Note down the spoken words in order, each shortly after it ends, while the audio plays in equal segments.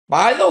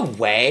By the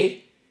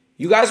way,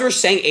 you guys were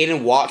saying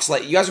Adin walks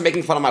like... You guys were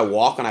making fun of my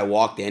walk when I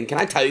walked in. Can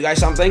I tell you guys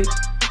something?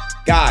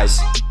 Guys.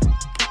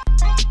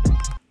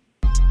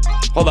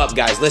 Hold up,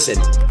 guys. Listen.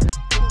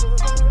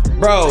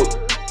 Bro,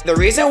 the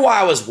reason why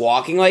I was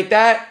walking like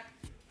that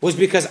was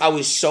because I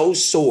was so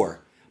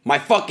sore. My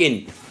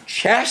fucking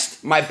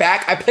chest, my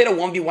back. I played a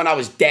 1v1. I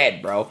was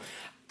dead, bro.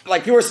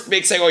 Like, people were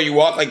saying, oh, you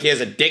walk like he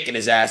has a dick in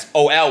his ass.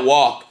 Oh, L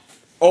walk.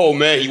 Oh,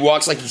 man, he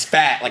walks like he's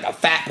fat. Like a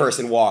fat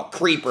person walk.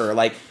 Creeper.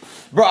 Like,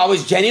 bro, I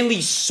was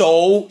genuinely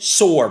so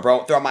sore,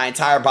 bro, throughout my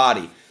entire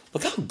body.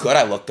 Look how good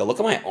I look, though. Look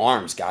at my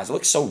arms, guys. I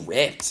look so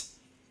ripped.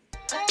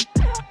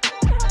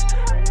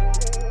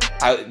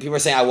 People are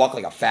saying I walk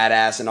like a fat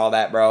ass and all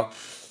that, bro.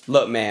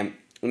 Look, man.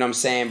 You know what I'm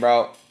saying,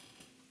 bro?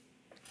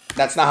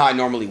 That's not how I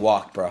normally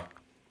walk, bro.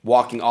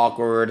 Walking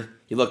awkward.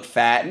 You look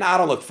fat. Nah, I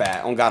don't look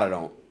fat. Oh, God, I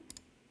don't.